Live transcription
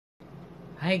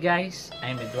Hi guys,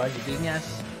 I'm Eduardo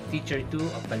Dinas, Teacher 2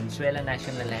 of Valenzuela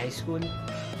National High School,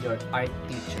 your art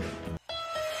teacher.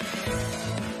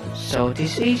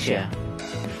 Southeast Asia.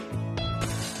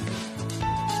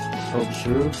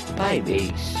 Observe 5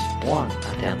 A's. 1.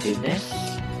 Attentiveness.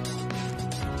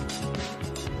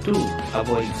 2.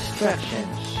 Avoid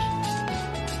distractions.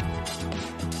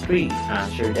 3.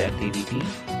 Answer the activity.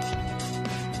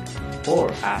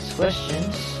 4. Ask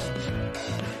questions.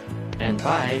 And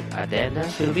 5.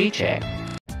 Attendance will be checked.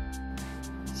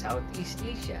 Southeast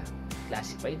Asia.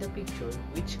 Classify the picture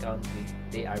which country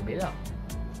they are belong.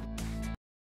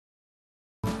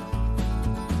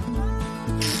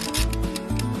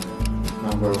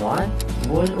 Number 1.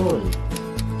 Bulul.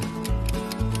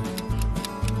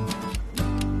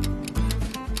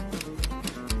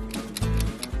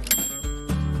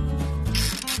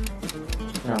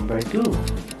 Number 2.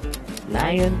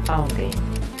 Lion Fountain.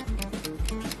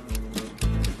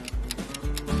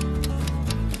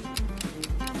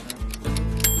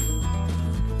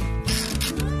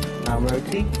 Number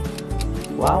 3.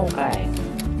 Wow Kai.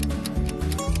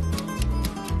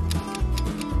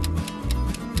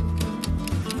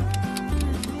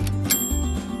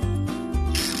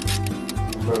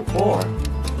 Number 4.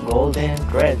 Golden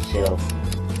Thread Silk.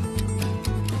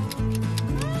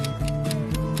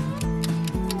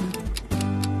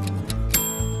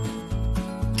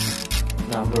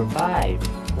 Number 5.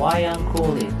 Wayang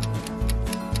Kulit.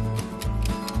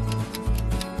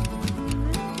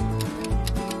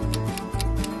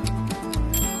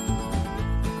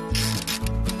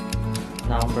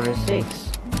 Number 6.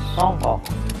 Songkok.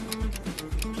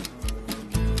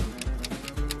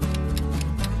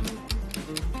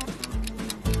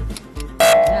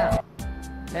 Now,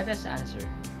 let us answer.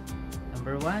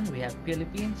 Number 1, we have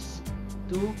Philippines.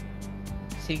 2,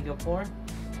 Singapore.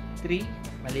 3,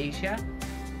 Malaysia.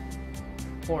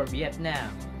 4,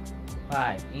 Vietnam.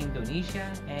 5, Indonesia.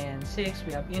 And 6,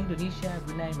 we have Indonesia,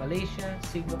 Brunei, Malaysia,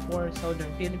 Singapore,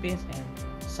 Southern Philippines, and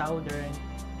Southern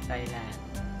Thailand.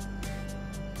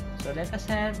 So let us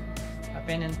have a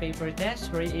pen and paper test.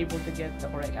 Were you able to get the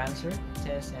correct answer?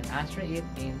 Test and answer it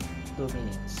in 2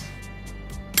 minutes.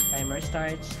 Timer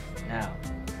starts now.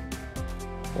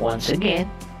 Once again,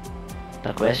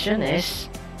 the question is,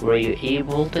 were you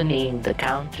able to name the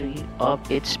country of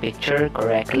its picture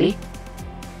correctly?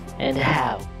 And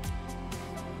how?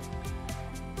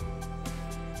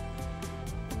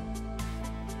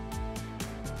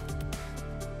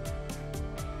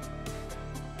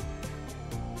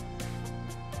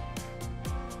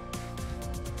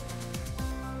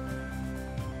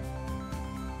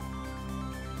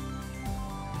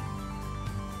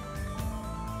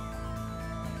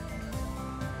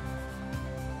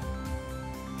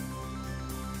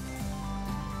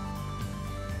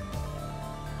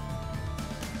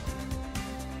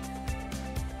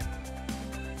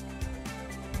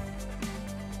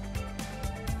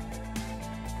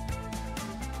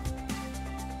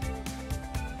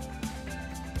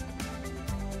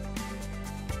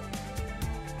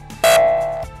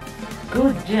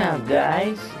 Good job,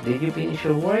 guys! Did you finish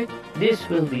your work? This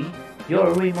will be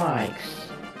your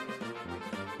remarks.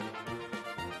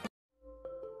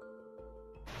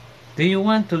 Do you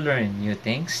want to learn new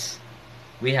things?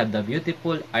 We have the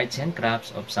beautiful arts and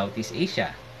crafts of Southeast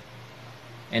Asia,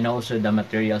 and also the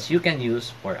materials you can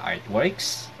use for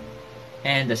artworks,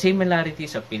 and the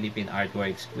similarities of Philippine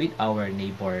artworks with our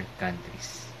neighbor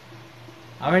countries.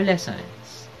 Our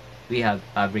lessons: we have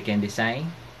fabric and design,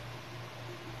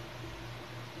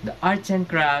 the arts and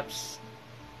crafts,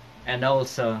 and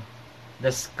also the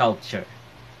sculpture.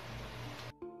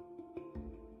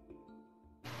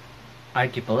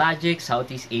 Archipelagic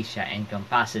Southeast Asia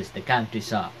encompasses the countries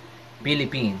of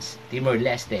Philippines,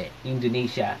 Timor-Leste,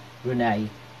 Indonesia, Brunei,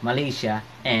 Malaysia,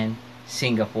 and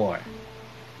Singapore.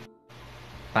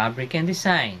 Fabric and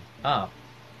design of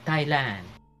Thailand.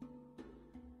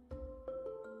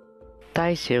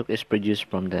 Thai silk is produced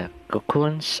from the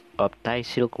cocoons of Thai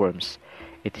silkworms.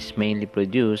 It is mainly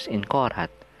produced in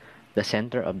Korat, the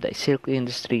center of the silk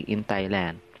industry in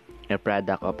Thailand, a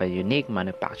product of a unique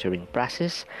manufacturing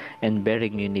process and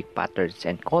bearing unique patterns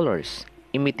and colors,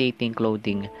 imitating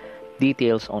clothing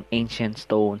details on ancient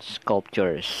stone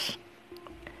sculptures.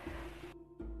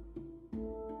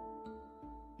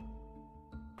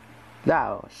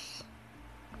 Laos.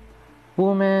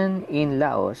 Woman in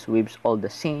Laos weaves all the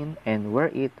scene and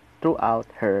wear it throughout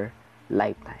her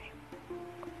lifetime.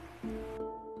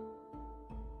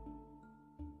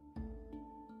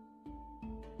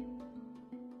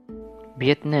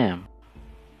 Vietnam.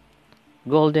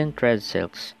 Golden thread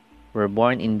silks were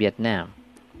born in Vietnam.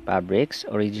 Fabrics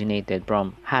originated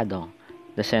from Ha Dong,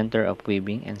 the center of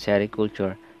weaving and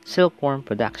sericulture, silkworm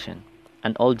production,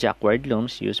 and old jacquard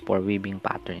looms used for weaving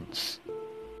patterns.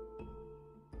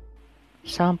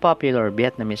 Some popular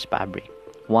Vietnamese fabric.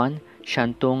 1.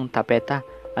 Shantung Tapeta,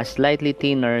 a slightly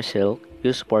thinner silk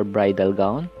used for bridal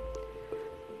gown.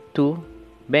 2.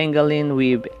 Bengalin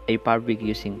weave, a fabric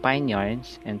using pine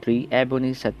yarns. And 3.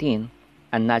 Ebony satin,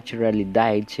 a naturally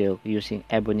dyed silk using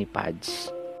ebony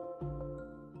pads.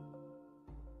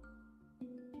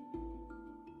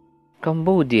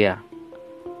 Cambodia.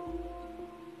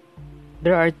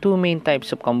 There are two main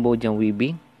types of Cambodian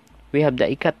weaving. We have the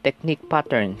ikat technique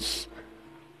patterns.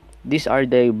 These are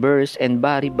diverse and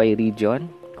vary by region.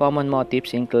 Common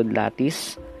motifs include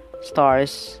lattice,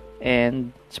 stars,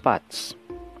 and spots.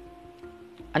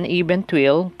 An even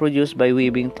twill produced by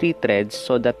weaving 3 threads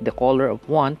so that the color of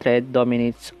one thread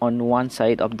dominates on one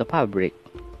side of the fabric.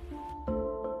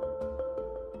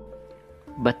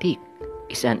 Batik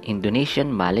is an Indonesian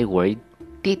Malay word,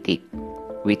 titik,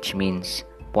 which means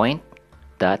point,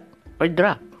 dot, or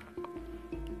drop.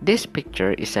 This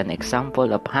picture is an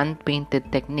example of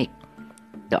hand-painted technique.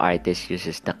 The artist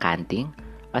uses the canting,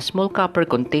 a small copper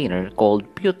container called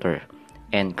pewter,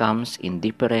 and comes in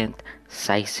different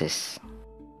sizes.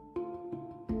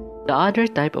 The other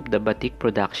type of the batik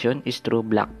production is through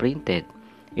block printed.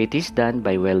 It is done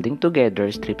by welding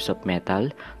together strips of metal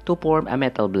to form a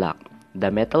metal block. The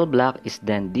metal block is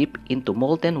then dipped into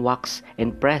molten wax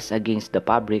and pressed against the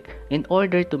fabric in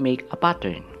order to make a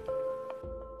pattern.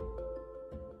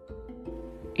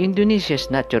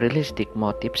 Indonesia's naturalistic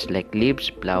motifs like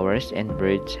leaves, flowers, and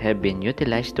birds have been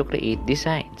utilized to create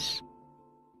designs.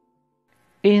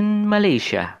 In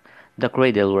Malaysia, the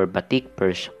cradle where batik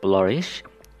first flourished,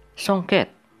 songket,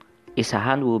 is a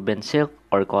hand-woven silk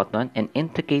or cotton and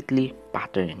intricately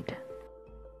patterned.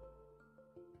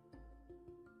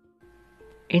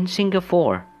 In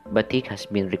Singapore, batik has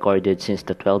been recorded since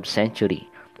the 12th century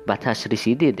but has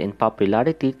receded in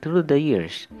popularity through the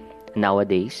years.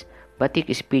 Nowadays,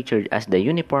 batik is featured as the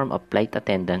uniform of flight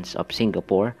attendants of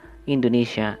Singapore,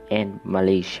 Indonesia, and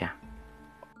Malaysia.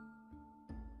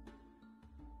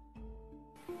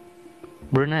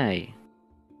 Brunei.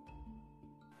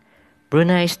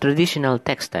 Brunei's traditional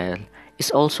textile is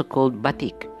also called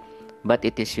batik, but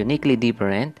it is uniquely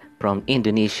different from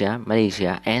Indonesia,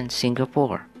 Malaysia, and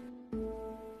Singapore.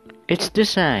 Its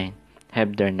design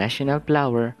have their national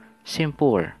flower,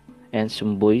 simpur, and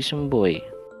sumboy-sumboy.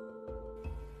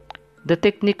 The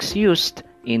techniques used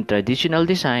in traditional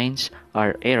designs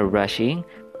are airbrushing,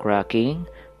 cracking,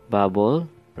 bubble,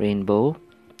 rainbow,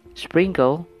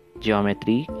 sprinkle,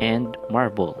 geometry, and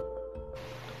marble.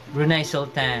 Brunei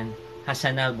Sultan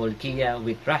Hassan al-Bolkiah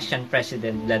with Russian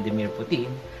President Vladimir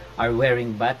Putin are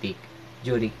wearing batik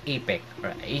during APEC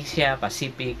or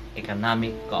Asia-Pacific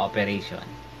Economic Cooperation.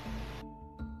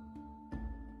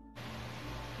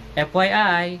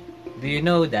 FYI, do you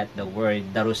know that the word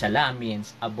Darussalam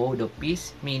means abode of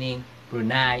peace, meaning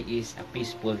Brunei is a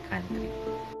peaceful country?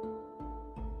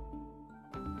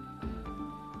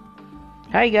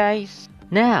 Hi guys!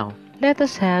 Now, let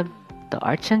us have the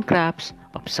arts and crafts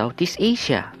of Southeast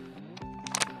Asia.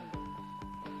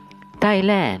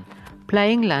 Thailand.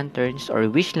 Flying lanterns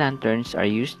or wish lanterns are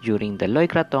used during the Loy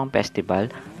Krathong festival,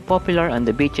 popular on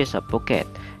the beaches of Phuket,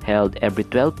 held every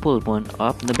 12th full moon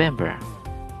of November.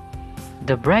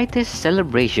 The brightest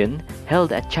celebration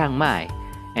held at Chiang Mai,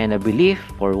 and a belief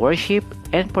for worship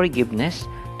and forgiveness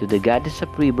to the goddess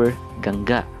of river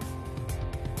Ganga.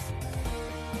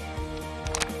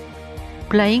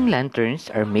 Flying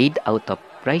lanterns are made out of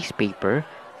rice paper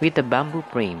with a bamboo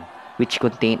frame which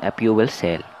contain a fuel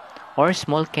cell or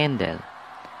small candle.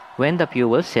 When the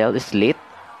fuel cell is lit,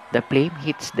 the flame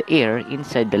hits the air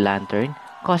inside the lantern,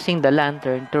 causing the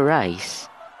lantern to rise.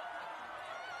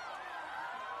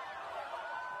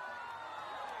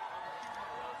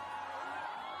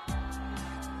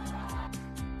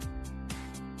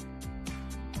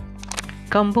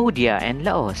 Cambodia and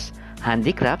Laos.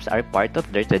 Handicrafts are part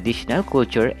of their traditional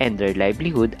culture and their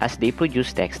livelihood as they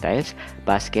produce textiles,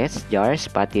 baskets, jars,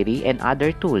 pottery, and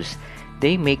other tools.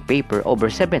 They make paper over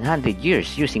 700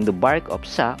 years using the bark of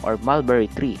sa or mulberry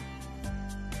tree.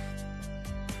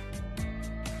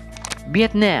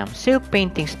 Vietnam. Silk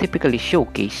paintings typically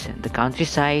showcase the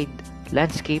countryside,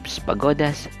 landscapes,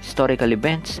 pagodas, historical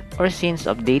events, or scenes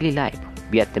of daily life.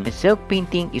 Vietnamese silk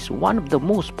painting is one of the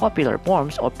most popular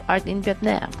forms of art in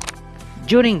Vietnam.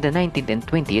 During the 19th and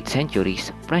 20th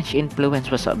centuries, French influence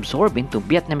was absorbed into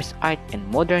Vietnamese art, and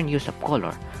modern use of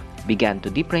color began to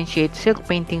differentiate silk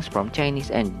paintings from Chinese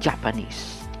and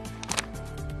Japanese.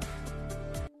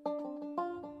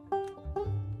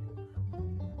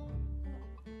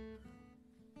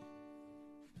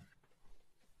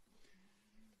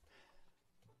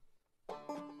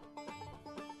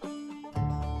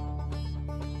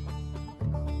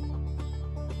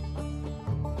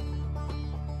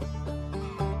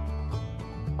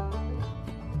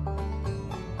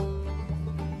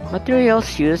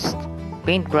 Materials used: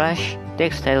 paintbrush,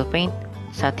 textile paint,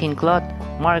 satin cloth,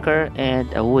 marker,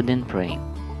 and a wooden frame.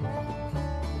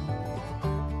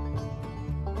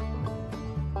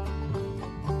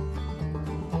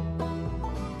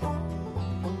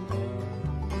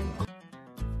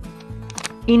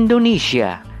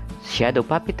 Indonesia. Shadow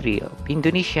puppetry of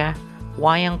Indonesia.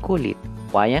 Wayang kulit.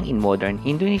 Wayang in modern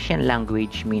Indonesian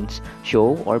language means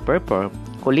show or perform.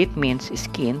 Kulit means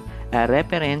skin, a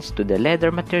reference to the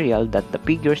leather material that the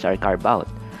figures are carved out.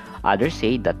 Others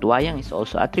say that wayang is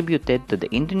also attributed to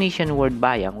the Indonesian word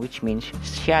bayang, which means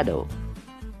shadow.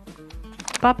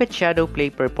 Puppet shadow play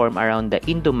performed around the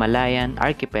Indo-Malayan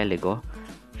archipelago,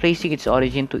 tracing its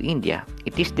origin to India.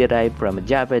 It is derived from a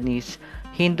Japanese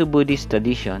Hindu-Buddhist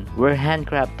tradition where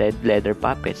handcrafted leather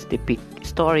puppets depict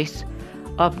stories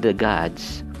of the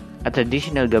gods. A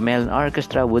traditional gamelan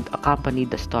orchestra would accompany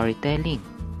the storytelling.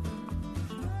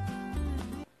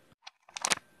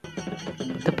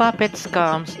 The puppets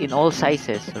comes in all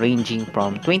sizes ranging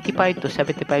from 25 to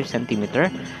 75 cm.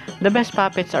 The best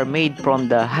puppets are made from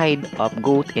the hide of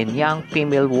goat and young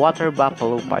female water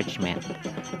buffalo parchment,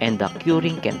 and the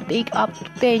curing can take up to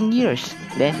 10 years.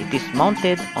 Then it is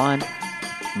mounted on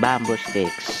bamboo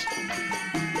sticks.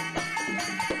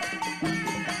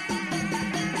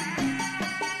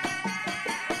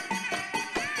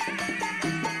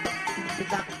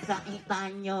 Sa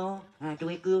itanyo,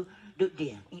 duwiku duk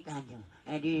dia itanyo.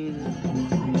 Aduh.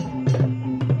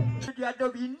 Dia ada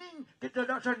bini, kita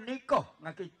nak senikah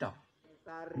dengan kita.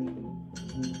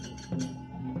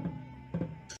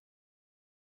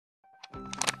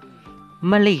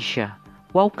 Malaysia.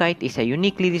 Wow kite is a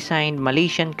uniquely designed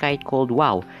Malaysian kite called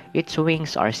wow. Its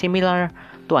wings are similar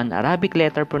to an Arabic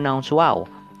letter pronounced wow.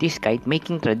 This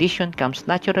kite-making tradition comes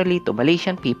naturally to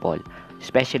Malaysian people,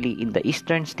 especially in the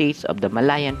eastern states of the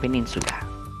Malayan Peninsula.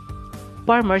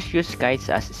 Farmers use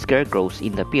kites as scarecrows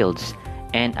in the fields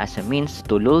and as a means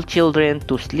to lull children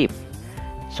to sleep,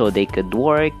 so they could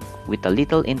work with a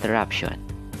little interruption.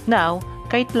 Now,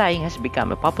 kite flying has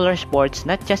become a popular sport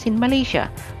not just in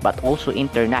Malaysia, but also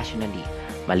internationally.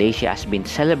 Malaysia has been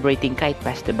celebrating Kite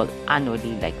Festival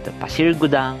annually like the Pasir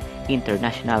Gudang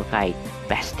International Kite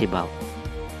Festival.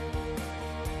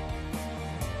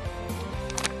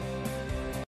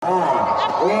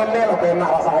 Ini lebih enak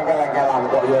rasanya geleng-geleng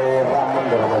kok ya ramen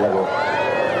di rumah jago.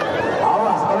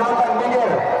 Awas, penonton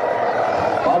minggir.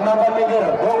 Penonton minggir.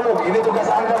 Tunggu, ini tugas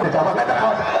Anda berjabat meter.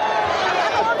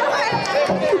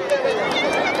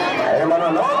 Ayo mana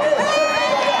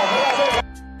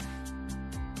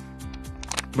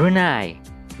Brunei.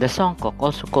 The songkok,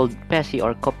 also called peci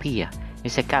or kopia,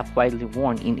 is a cap widely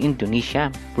worn in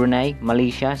Indonesia, Brunei,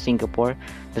 Malaysia, Singapore,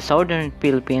 the southern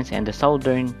Philippines, and the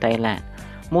southern Thailand.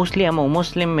 Mostly among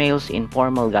Muslim males in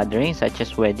formal gatherings such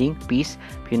as wedding, peace,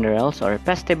 funerals, or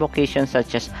festive occasions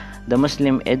such as the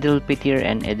Muslim Eid al-Fitr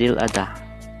and Eid al-Adha.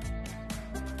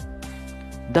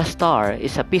 The star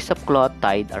is a piece of cloth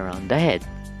tied around the head.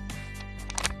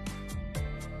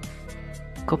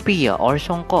 Kopia or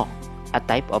songkok, a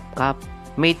type of cap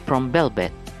made from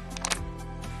velvet.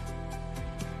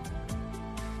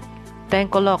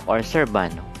 Tengkolok or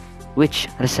serban,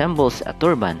 which resembles a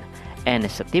turban and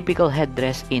is a typical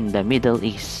headdress in the Middle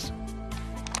East.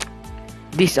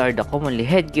 These are the commonly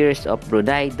headgears of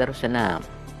Brunei Darussalam.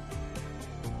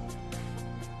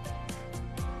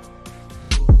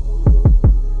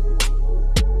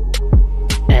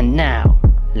 And now,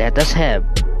 let us have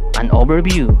an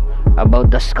overview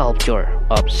about the sculpture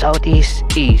of Southeast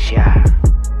Asia.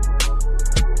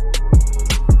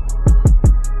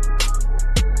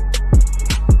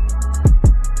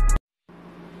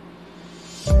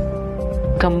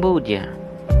 Cambodia,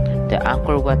 the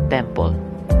Angkor Wat Temple.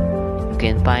 You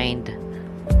can find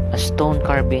stone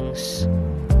carvings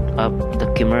of the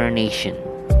Khmer Nation.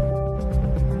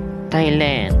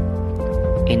 Thailand,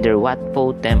 in their Wat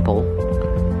Pho Temple,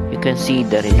 you can see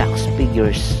the relaxed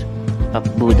figures of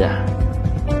Buddha,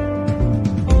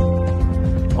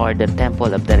 or the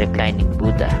Temple of the Reclining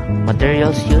Buddha.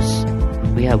 Materials used,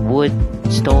 we have wood,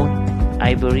 stone,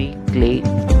 ivory, clay,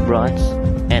 bronze,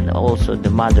 and also the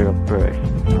mother of pearl.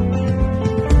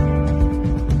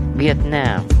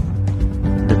 Vietnam,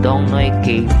 the Dong Noi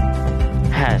Cave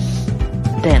has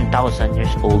 10,000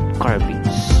 years old carvings.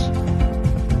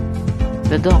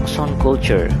 The Dong Son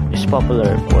culture is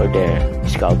popular for their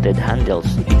sculpted handles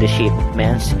in the shape of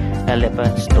men's,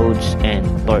 elephants, toads, and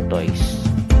tortoise.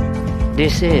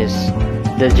 This is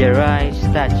the Jerai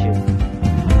statue,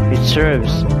 which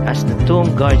serves as the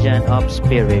tomb guardian of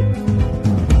spirit.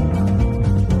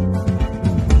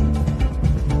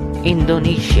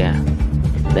 Indonesia,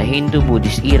 the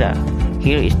Hindu-Buddhist era.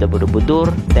 Here is the Borobudur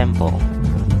Temple.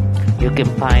 you can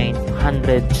find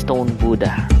 100 stone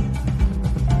Buddha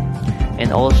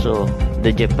and also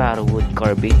the Jepara wood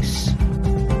carvings.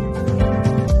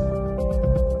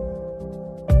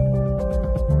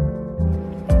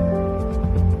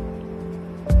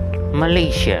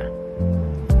 Malaysia.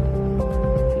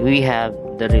 We have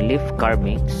the relief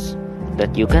carvings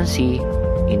that you can see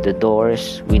in the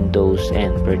doors, windows,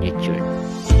 and furniture.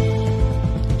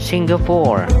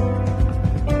 Singapore.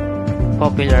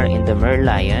 Popular in the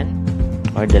Merlion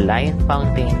or the Lion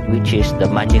Fountain, which is the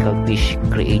magical fish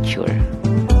creature.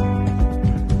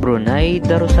 Brunei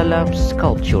Darussalam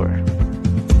sculpture,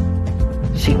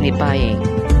 signifying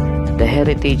the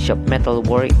heritage of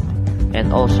metalwork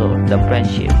and also the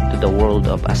friendship to the world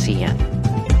of ASEAN.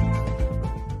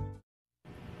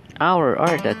 Our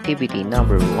art activity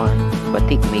number 1,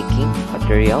 batik making.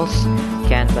 Materials: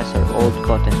 canvas or old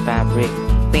cotton fabric,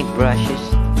 paint brushes,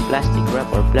 plastic wrap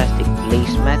or plastic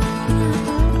lace mat,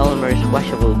 Elmer's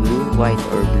washable glue, white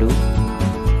or blue,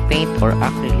 paint or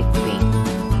acrylic paint.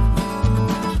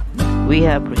 We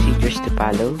have procedures to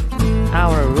follow.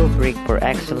 Our rubric for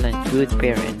excellent, good,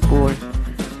 fair, and poor.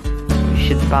 You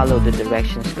should follow the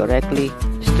directions correctly.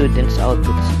 Students'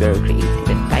 output is very creative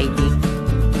and tidy.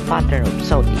 Pattern of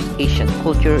Southeast Asian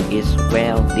culture is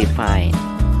well defined.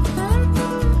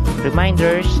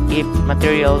 Reminders: if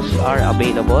materials are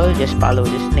available, just follow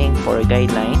this link for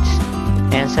guidelines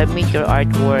and submit your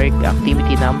artwork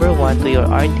activity number 1 to your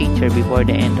art teacher before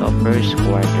the end of first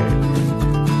quarter.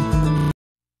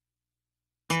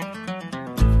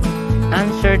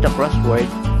 Answer the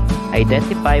crossword.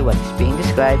 Identify what is being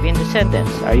described in the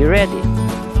sentence. Are you ready?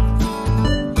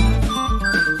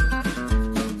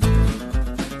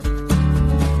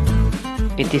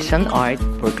 It is an art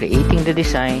for creating the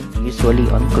design, usually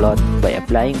on cloth, by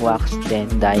applying wax then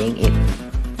dyeing it.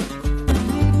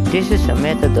 This is a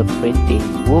method of printing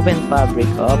woven fabric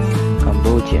of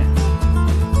Cambodia.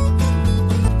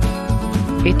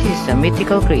 It is a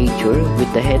mythical creature with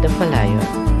the head of a lion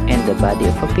and the body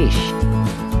of a fish.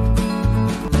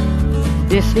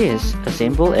 This is a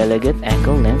simple, elegant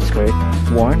ankle-length skirt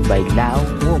worn by Lao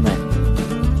woman.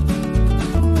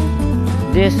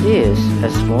 This is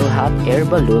a small hot air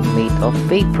balloon made of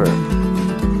paper.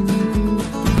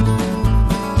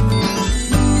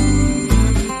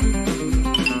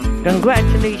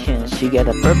 Congratulations, you get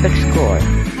a perfect score.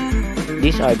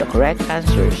 These are the correct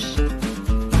answers.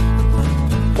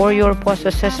 For your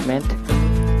post-assessment,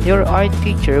 your art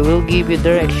teacher will give you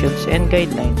directions and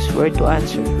guidelines where to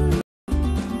answer.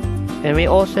 And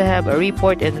we also have a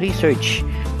report and research.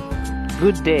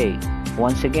 Good day.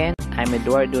 Once again, I'm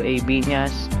Eduardo A.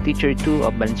 Biñas, Teacher 2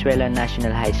 of Valenzuela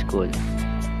National High School.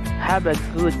 Have a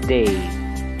good day.